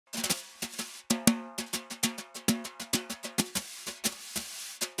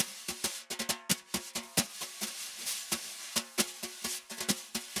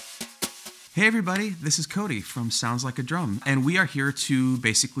Hey everybody, this is Cody from Sounds Like a Drum, and we are here to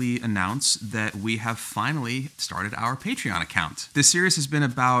basically announce that we have finally started our Patreon account. This series has been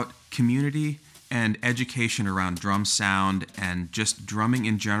about community and education around drum sound and just drumming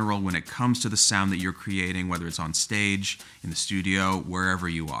in general when it comes to the sound that you're creating, whether it's on stage, in the studio, wherever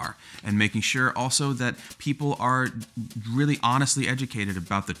you are. And making sure also that people are really honestly educated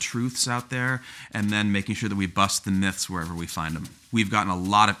about the truths out there, and then making sure that we bust the myths wherever we find them. We've gotten a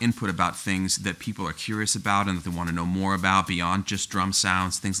lot of input about things that people are curious about and that they want to know more about beyond just drum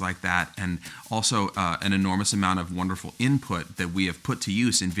sounds, things like that, and also an enormous amount of wonderful input that we have put to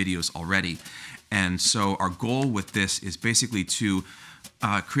use in videos already. And so our goal with this is basically to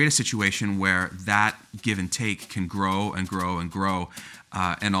create a situation where that give and take can grow and grow and grow,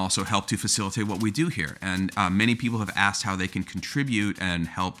 and also help to facilitate what we do here. And many people have asked how they can contribute and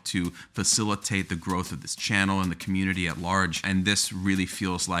help to facilitate the growth of this channel and the community at large. And this really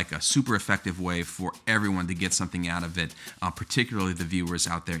feels like a super effective way for everyone to get something out of it, particularly the viewers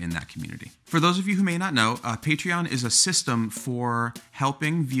out there in that community. For those of you who may not know, Patreon is a system for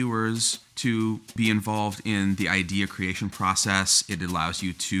helping viewers to be involved in the idea creation process. It allows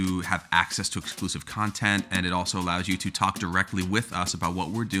you to have access to exclusive content, and it also allows you to talk directly with us about what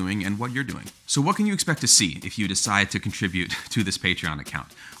we're doing and what you're doing. So what can you expect to see if you decide to contribute to this Patreon account?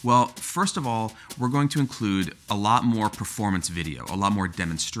 Well, first of all, we're going to include a lot more performance video, a lot more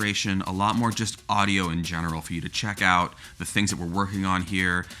demonstration, a lot more just audio in general for you to check out, the things that we're working on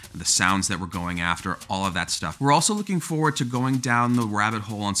here, the sounds that we're going after, all of that stuff. We're also looking forward to going down the rabbit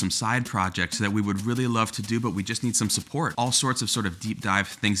hole on some side projects that we would really love to do, but we just need some support. All sorts of sort of deep dive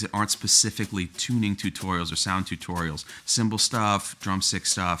things that aren't specifically tuning tutorials or sound tutorials, cymbal stuff, drumstick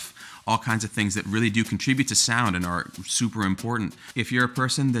stuff, all kinds of things that really do contribute to sound and are super important. If you're a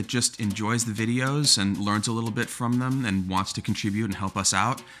person that just enjoys the videos and learns a little bit from them and wants to contribute and help us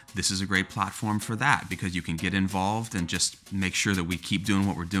out, this is a great platform for that, because you can get involved and just make sure that we keep doing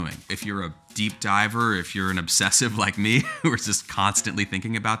what we're doing. If you're a deep diver, if you're an obsessive like me, who is just constantly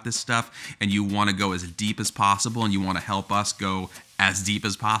thinking about this stuff, and you want to go as deep as possible and you want to help us go as deep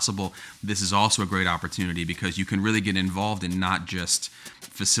as possible, this is also a great opportunity, because you can really get involved in not just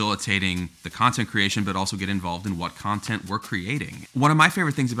facilitating the content creation, but also get involved in what content we're creating. One of my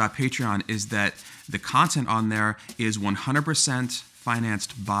favorite things about Patreon is that the content on there is 100%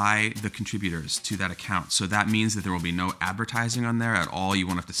 financed by the contributors to that account. So that means that there will be no advertising on there at all. You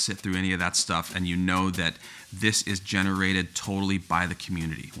won't have to sit through any of that stuff, and you know that this is generated totally by the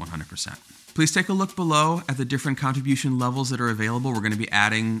community, 100%. Please take a look below at the different contribution levels that are available. We're going to be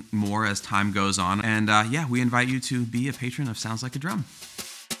adding more as time goes on. And yeah, we invite you to be a patron of Sounds Like a Drum.